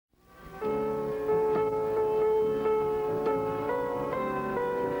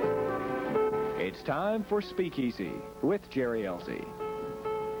It's time for Speakeasy with Geri.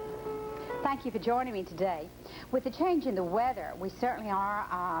 Thank you for joining me today. With the change in the weather, we certainly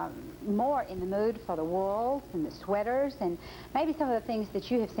are more in the mood for the wools and the sweaters and maybe some of the things that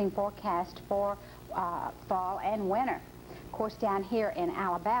you have seen forecast for fall and winter. Of course, down here in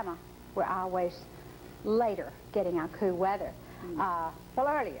Alabama, we're always later getting our cool weather. Well,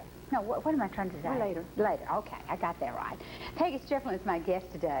 earlier. No, what am I trying to say? Later. Later, okay, I got that right. Peggy Stripling is my guest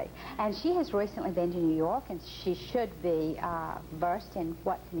today, and she has recently been to New York, and she should be versed in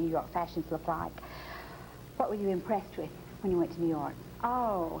what New York fashions look like. What were you impressed with when you went to New York?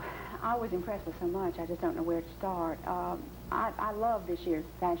 Oh, I was impressed with so much, I just don't know where to start. I love this year's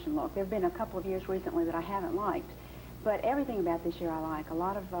fashion look. There have been a couple of years recently that I haven't liked, but everything about this year I like. A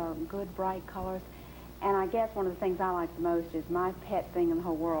lot of good, bright colors. And I guess one of the things I like the most is my pet thing in the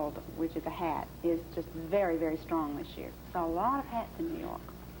whole world, which is a hat, is just very, very strong this year. So a lot of hats in New York.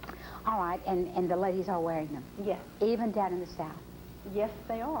 All right, and the ladies are wearing them? Yes. Even down in the South? Yes,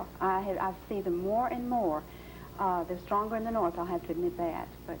 they are. I see them more and more. They're stronger in the North, I'll have to admit that.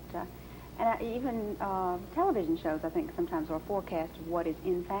 But even television shows, I think, sometimes are a forecast of what is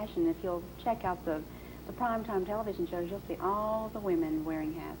in fashion. If you'll check out the primetime television shows, you'll see all the women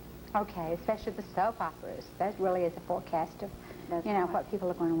wearing hats. Okay, especially the soap operas. That really is a forecast of, what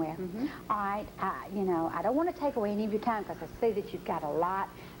people are going to wear. Mm-hmm. All right, I don't want to take away any of your time because I see that you've got a lot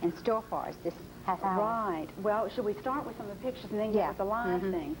in store for us this half hour. Right. Well, should we start with some of the pictures and then get with the live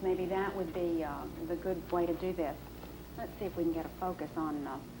things? Maybe that would be the good way to do this. Let's see if we can get a focus on...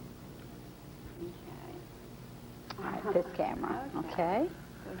 All right, this camera. Okay.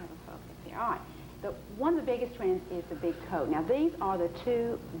 We have a focus here. All right. One of the biggest trends is the big coat. Now, these are the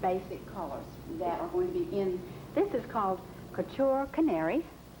two basic colors that are going to be in. This is called Couture Canary,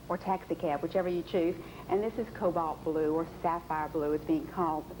 or Taxi Cab, whichever you choose. And this is Cobalt Blue, or Sapphire Blue, it's being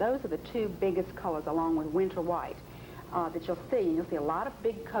called. But those are the two biggest colors, along with Winter White, that you'll see. And you'll see a lot of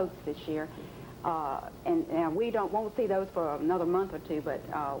big coats this year. And we won't see those for another month or two, but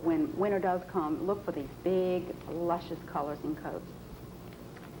when winter does come, look for these big, luscious colors in coats.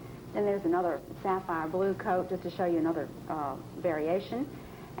 Then there's another sapphire blue coat, just to show you another variation.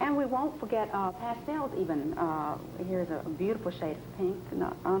 And we won't forget pastels even. Here's a beautiful shade of pink,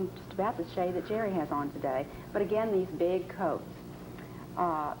 just about the shade that Geri has on today. But again, these big coats.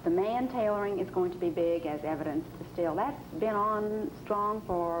 The man tailoring is going to be big, as evidenced still. That's been on strong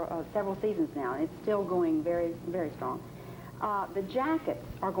for several seasons now. It's still going very, very strong. The jackets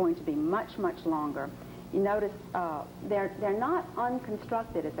are going to be much, much longer. You notice they're not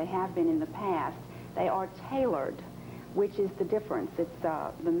unconstructed as they have been in the past. They are tailored, which is the difference. It's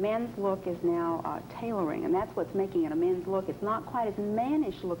the men's look is now tailoring, and that's what's making it a men's look. It's not quite as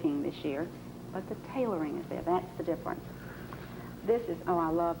mannish looking this year, but the tailoring is there. That's the difference. This is, oh, I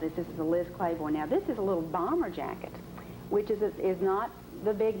love this. This is a Liz Claiborne. Now, this is a little bomber jacket, which is not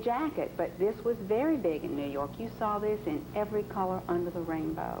the big jacket, but this was very big in New York. You saw this in every color under the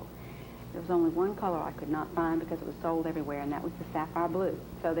rainbow. There was only one color I could not find because it was sold everywhere, and that was the sapphire blue.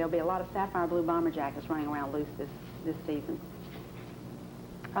 So there'll be a lot of sapphire blue bomber jackets running around loose this season.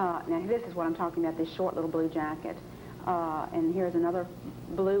 Now this is what I'm talking about, this short little blue jacket. And here's another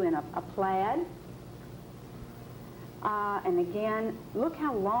blue in a plaid. And again, look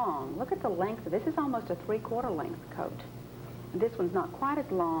how long. Look at the length of this. This is almost a 3/4 length coat. This one's not quite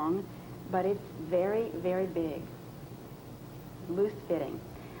as long, but it's very, very big. Loose fitting.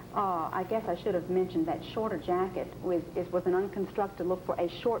 I guess I should have mentioned that shorter jacket was an unconstructed look for a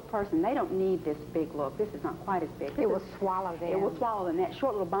short person. They don't need this big look. This is not quite as big. It will swallow them. It will swallow them. That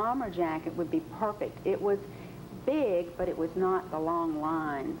short little bomber jacket would be perfect. It was big, but it was not the long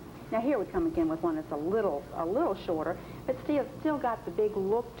line. Now here we come again with one that's a little shorter, but still got the big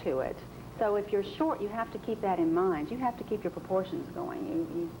look to it. So if you're short, you have to keep that in mind. You have to keep your proportions going.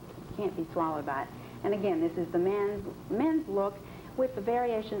 You can't be swallowed by it. And again, this is the men's look, with the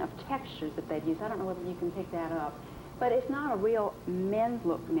variation of textures that they've used. I don't know whether you can pick that up. But it's not a real men's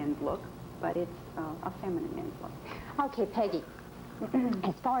look, but it's a feminine men's look. Okay, Peggy,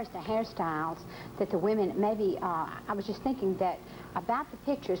 as far as the hairstyles that the women, maybe, I was just thinking that about the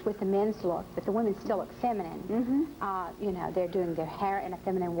pictures with the men's look, that the women still look feminine. They're doing their hair in a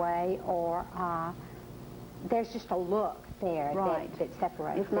feminine way, or there's just a look there that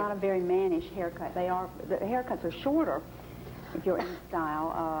separates. It's not a very mannish haircut. The haircuts are shorter, if you're in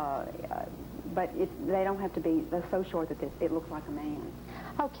style, but they don't have to be so short that it looks like a man.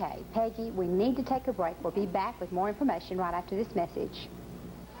 Okay, Peggy, we need to take a break. We'll be back with more information right after this message.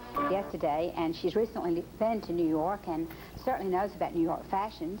 Yesterday, and she's recently been to New York, and certainly knows about New York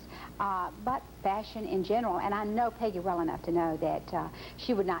fashions, but fashion in general. And I know Peggy well enough to know that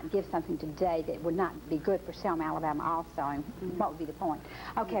she would not give something today that would not be good for Selma, Alabama also. And what would be the point?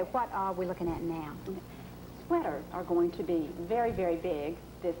 Okay, what are we looking at now? Sweaters are going to be very, very big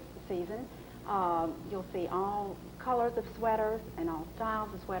this season. You'll see all colors of sweaters and all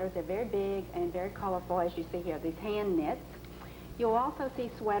styles of sweaters. They're very big and very colorful, as you see here, these hand knits. You'll also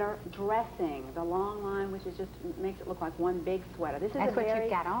see sweater dressing, the long line, which is just makes it look like one big sweater. This is That's what you've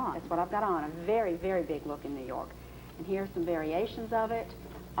got on. That's what I've got on, a very, very big look in New York. And here's some variations of it,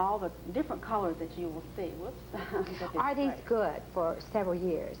 all the different colors that you will see. Whoops. Are these good for several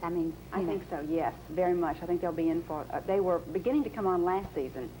years? I mean, I think so, yes, very much. I think they'll be in for, they were beginning to come on last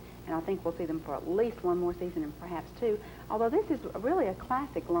season, and I think we'll see them for at least one more season and perhaps two. Although this is really a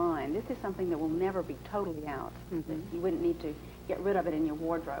classic line. This is something that will never be totally out. You wouldn't need to get rid of it in your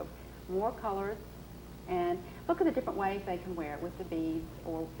wardrobe. More colors, and look at the different ways they can wear it with the beads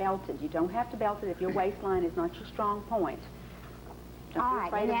or belted. You don't have to belt it if your waistline is not your strong point. Don't all be right,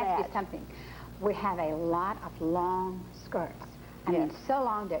 afraid let me of ask that. you something. We have a lot of long skirts. I mean, so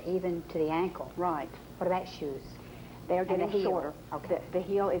long they're even to the ankle. Right. What about shoes? They're And getting the heel. shorter. Okay. The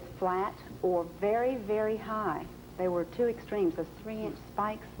heel is flat or very, very high. They were two extremes. Those 3-inch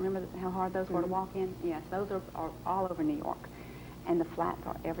spikes, remember how hard those were to walk in? Yes, those are all over New York. And the flats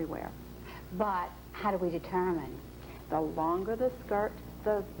are everywhere. But how do we determine? The longer the skirt,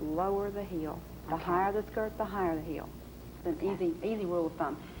 the lower the heel. The higher the skirt, the higher the heel. It's an easy rule of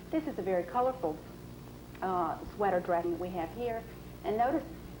thumb. This is a very colorful sweater dressing that we have here. And notice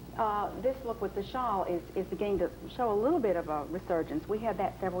this look with the shawl is beginning to show a little bit of a resurgence. We had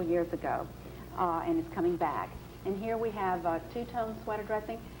that several years ago, and it's coming back. And here we have two-tone sweater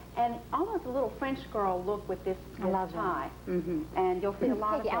dressing, and almost a little French girl look with this tie. And you'll see a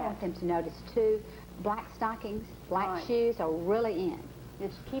lot of that. I want them to notice, too, black stockings, black shoes are really in.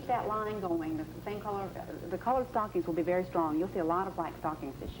 Just keep that line going. The same color, the colored stockings will be very strong. You'll see a lot of black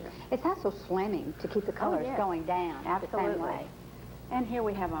stockings this year. It's also slimming to keep the colors going down the same way. And here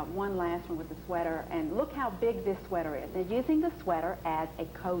we have one last one with the sweater, and look how big this sweater is. They're using the sweater as a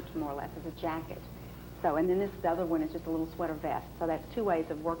coat, more or less, as a jacket. So, and then the other one is just a little sweater vest. So that's two ways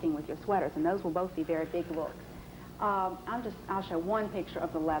of working with your sweaters, and those will both be very big looks. I'll show one picture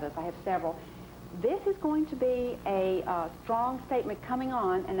of the leathers. I have several. This is going to be a strong statement coming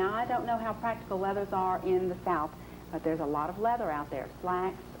on, and now I don't know how practical leathers are in the South, but there's a lot of leather out there,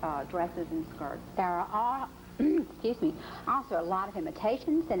 slacks, dresses, and skirts. There are, excuse me, also a lot of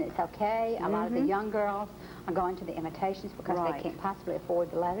imitations, and it's okay. A lot of the young girls are going to the imitations because they can't possibly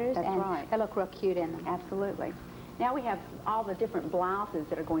afford the leathers, and they look real cute in them. Absolutely. Now we have all the different blouses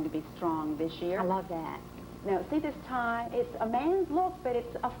that are going to be strong this year. I love that. Now, see this tie? It's a man's look, but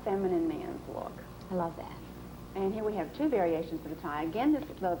it's a feminine man's look. I love that. And here we have two variations of the tie. Again, this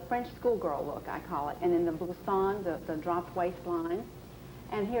is the French schoolgirl look, I call it. And then the blouson, the dropped waistline.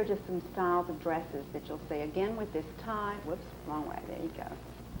 And here are just some styles of dresses that you'll see. Again, with this tie. Whoops, wrong way. There you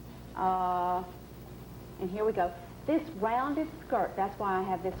go. And here we go. This rounded skirt, that's why I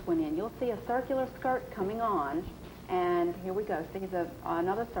have this one in. You'll see a circular skirt coming on. And here we go. See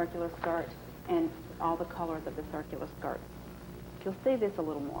another circular skirt and all the colors of the circular skirt. You'll see this a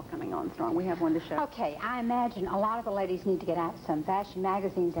little more coming on strong. We have one to show. Okay, I imagine a lot of the ladies need to get out some fashion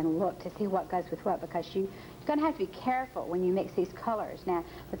magazines and look to see what goes with what, because you're going to have to be careful when you mix these colors. Now,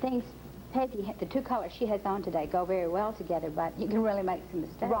 the things, Peggy, the two colors she has on today go very well together, but you can really make some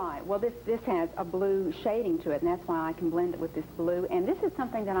mistakes. Right. Well, this has a blue shading to it, and that's why I can blend it with this blue. And this is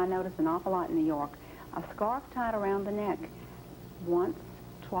something that I notice an awful lot in New York. A scarf tied around the neck once,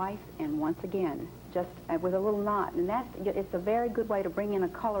 twice, and once again, just with a little knot. And it's a very good way to bring in a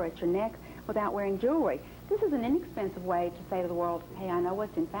color at your neck without wearing jewelry. This is an inexpensive way to say to the world, hey, I know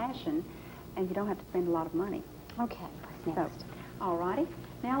what's in fashion, and you don't have to spend a lot of money. Okay, what's next? So, all righty.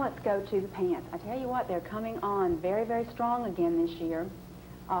 Now let's go to the pants. I tell you what, they're coming on very, very strong again this year.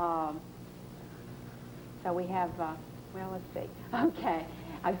 So we have, well, let's see. Okay.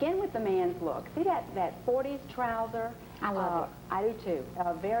 Again with the man's look. See that 40s trouser? I love it. I do too.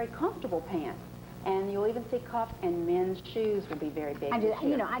 Very comfortable pants. And you'll even see cuffs, and men's shoes will be very big. I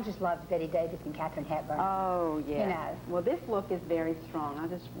just love Betty Davis and Katharine Hepburn. Oh, yeah. You know. Well, this look is very strong. I'll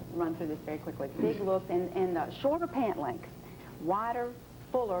just run through this very quickly. Big looks and shorter pant length. Wider,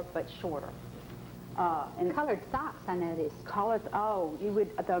 fuller, but shorter. And colored socks, I noticed. Colors,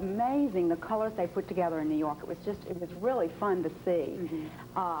 they're amazing, the colors they put together in New York. It was really fun to see.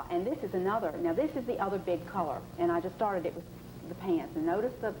 And this is another, now this is the other big color, and I just started it with the pants. And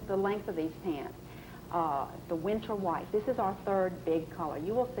notice the length of these pants. the winter white. This is our third big color.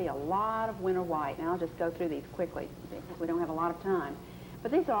 You will see a lot of winter white, and I'll just go through these quickly because we don't have a lot of time.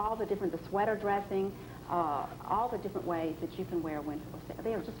 But these are all the different, the sweater dressing, all the different ways that you can wear winter.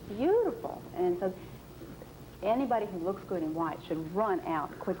 They are just beautiful. And so anybody who looks good in white should run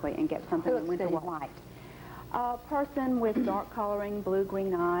out quickly and get something in winter white. A person with dark coloring, blue,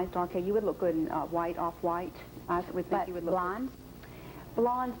 green eyes, dark hair, you would look good in white, off-white. I would think you would look blondes?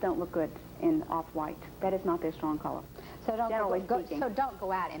 Blondes don't look good in off-white. That is not their strong color. So don't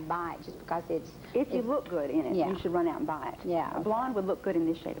go out and buy it just because it's... If you look good in it, you should run out and buy it. Yeah. A blonde would look good in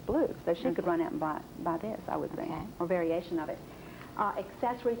this shade of blue, so she could run out and buy this, I would think, or variation of it.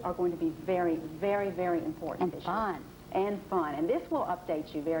 Accessories are going to be very, very, very important this year. And fun. And this will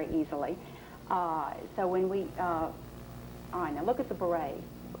update you very easily. So when we... all right, now look at the beret.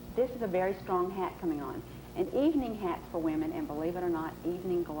 This is a very strong hat coming on. And evening hats for women, and believe it or not,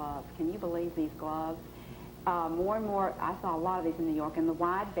 evening gloves. Can you believe these gloves? More and more, I saw a lot of these in New York, and the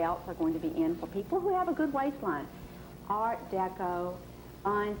wide belts are going to be in for people who have a good waistline. Art Deco,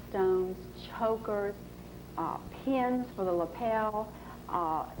 rhinestones, chokers, pins for the lapel,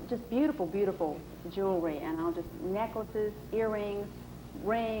 just beautiful, beautiful jewelry, and necklaces, earrings,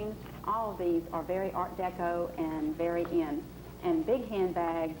 rings, all of these are very Art Deco and very in. And big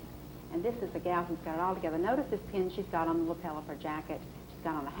handbags, and this is the gal who's got it all together. Notice this pin she's got on the lapel of her jacket. She's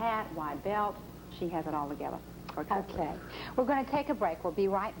got on a hat, wide belt. She has it all together. Okay. We're going to take a break. We'll be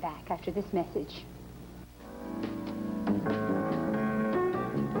right back after this message.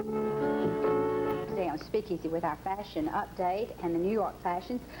 Today on Speakeasy with our fashion update and the New York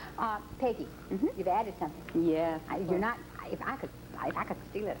fashions. Peggy, you've added something. Yes. You're not... If I could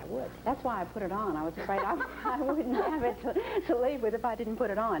steal it, I would. That's why I put it on. I was afraid I wouldn't have it to leave with if I didn't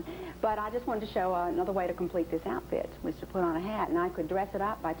put it on. But I just wanted to show another way to complete this outfit, was to put on a hat. And I could dress it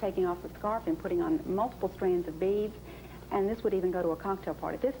up by taking off the scarf and putting on multiple strands of beads. And this would even go to a cocktail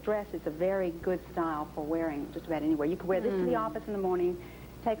party. This dress is a very good style for wearing just about anywhere. You could wear this to the office in the morning,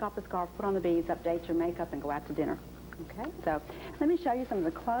 take off the scarf, put on the beads, update your makeup, and go out to dinner. Okay? So let me show you some of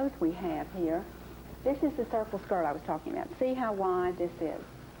the clothes we have here. This is the circle skirt I was talking about. See how wide this is.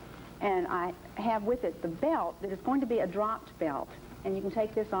 And I have with it the belt that is going to be a dropped belt. And you can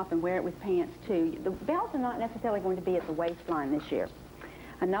take this off and wear it with pants, too. The belts are not necessarily going to be at the waistline this year.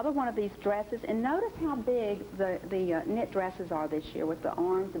 Another one of these dresses, and notice how big the knit dresses are this year with the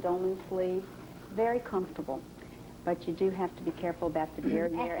arms, the dolman sleeves. Very comfortable. But you do have to be careful about the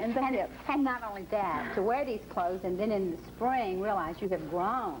derriere and the hips. And not only that, to wear these clothes and then in the spring realize you have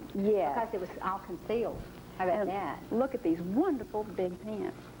grown. Yes. Because it was all concealed. How about that? Look at these wonderful big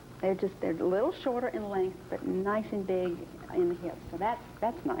pants. They're a little shorter in length, but nice and big in the hips. So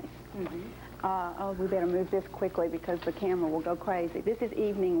that's nice. Oh, we better move this quickly because the camera will go crazy. This is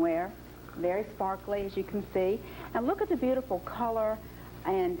evening wear, very sparkly, as you can see. And look at the beautiful color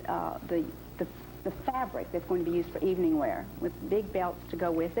and the fabric that's going to be used for evening wear with big belts to go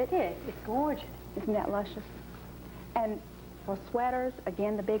with it. It's gorgeous. Isn't that luscious? And for sweaters,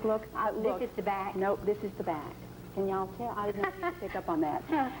 again, the big look. This is the back? Nope, this is the back. Can y'all tell? I didn't know you pick up on that.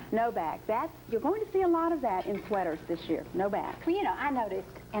 No back. You're going to see a lot of that in sweaters this year. No back. Well, you know, I noticed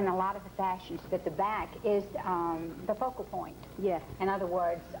in a lot of the fashions that the back is the focal point. Yes. In other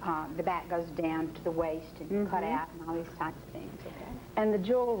words, the back goes down to the waist and cut out and all these types of things. Okay. And the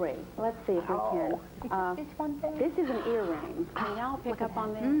jewelry. Let's see if we can. This one thing? This is an earring. Can y'all pick up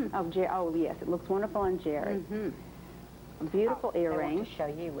on this? Oh, yes. It looks wonderful on Geri. A beautiful earring. I want to show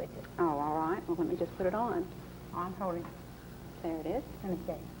you with it. Oh, all right. Well, let me just put it on. I'm holding. There it is. Let me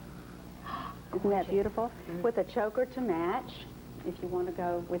see. Isn't that beautiful? With a choker to match, if you want to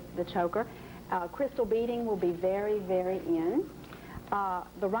go with the choker. Crystal beading will be very, very in.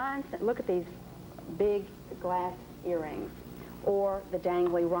 The rhinestones, look at these big glass earrings, or the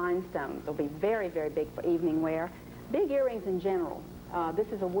dangly rhinestones. They'll be very, very big for evening wear. Big earrings in general. This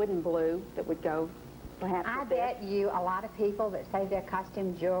is a wooden blue that would go perhaps I bet you a lot of people that say their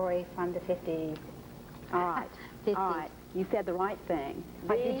costume jewelry from the 50s. All right. 50s. All right. You said the right thing.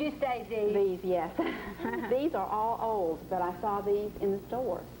 Did you say these? These, yes. These are all old, but I saw these in the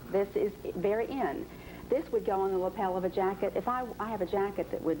stores. This is very in. This would go on the lapel of a jacket. If I have a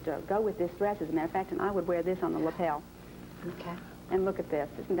jacket that would go with this dress, as a matter of fact, and I would wear this on the lapel. Okay. And look at this.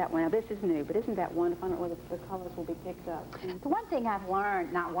 Isn't that wonderful? Now, this is new, but isn't that wonderful? I don't know whether the colors will be picked up. The one thing I've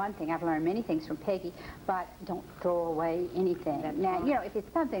learned, not one thing, I've learned many things from Peggy, but don't throw away anything. That's now, right. you know, if it's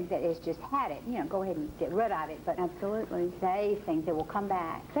something that is just had it, you know, go ahead and get rid of it. But absolutely. Save things that will come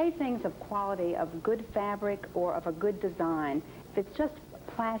back. Save things of quality, of good fabric, or of a good design. If it's just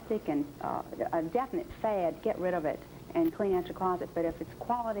plastic and a definite fad, get rid of it and clean out your closet. But if it's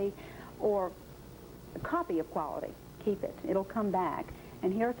quality or copy of quality. Keep it. It'll come back.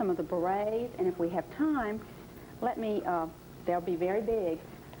 And here are some of the berets, and if we have time, let me, they'll be very big.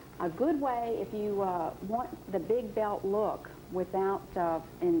 A good way, if you want the big belt look without,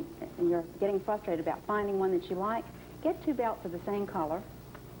 and you're getting frustrated about finding one that you like, get 2 belts of the same color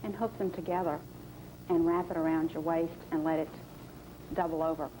and hook them together and wrap it around your waist and let it double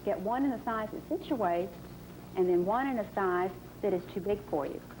over. Get one in a size that fits your waist and then one in a size that is too big for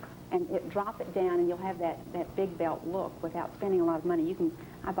you. And drop it down and you'll have that big belt look without spending a lot of money.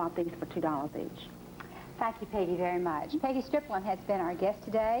 I bought these for $2 each. Thank you, Peggy, very much. Peggy Stripling has been our guest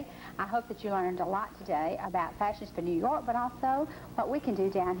today. I hope that you learned a lot today about fashions for New York, but also what we can do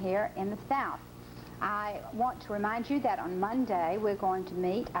down here in the South. I want to remind you that on Monday we're going to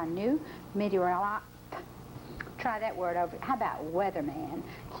meet our new meteorologist. Try that word over. How about weatherman?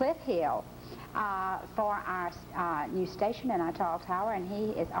 Cliff Hill. For our new station in our tall tower, and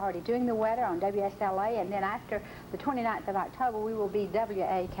he is already doing the weather on WSLA, and then after the 29th of October we will be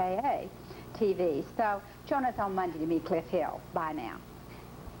WAKA TV. So join us on Monday to meet Cliff Hill. Bye now.